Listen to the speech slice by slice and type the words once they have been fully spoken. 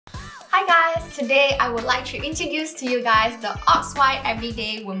Hi guys! Today I would like to introduce to you guys the Ox-White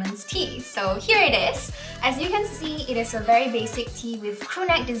Everyday Women's Tee. So here it is. As you can see, it is a very basic tee with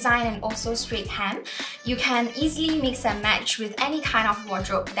crewneck design and also straight hem. You can easily mix and match with any kind of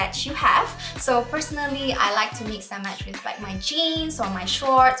wardrobe that you have. So personally, I like to mix and match with like my jeans or my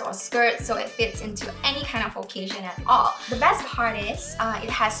shorts or skirts, so it fits into any kind of occasion at all. The best part is it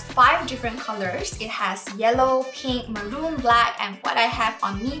has 5 different colors. It has yellow, pink, maroon, black, and what I have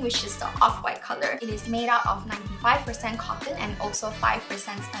on me, which is the off-white color. It is made out of 95% cotton and also 5%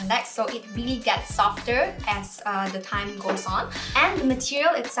 spandex, so it really gets softer as the time goes on. And the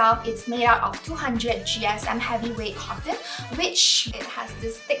material itself, it's made out of 200 GSM heavyweight cotton, which it has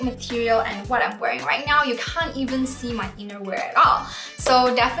this thick material, and what I'm wearing right now, you can't even see my innerwear at all.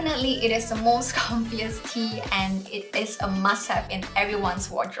 So definitely it is the most comfiest tee and it is a must-have in everyone's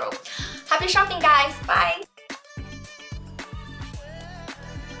wardrobe. Happy shopping guys! Bye!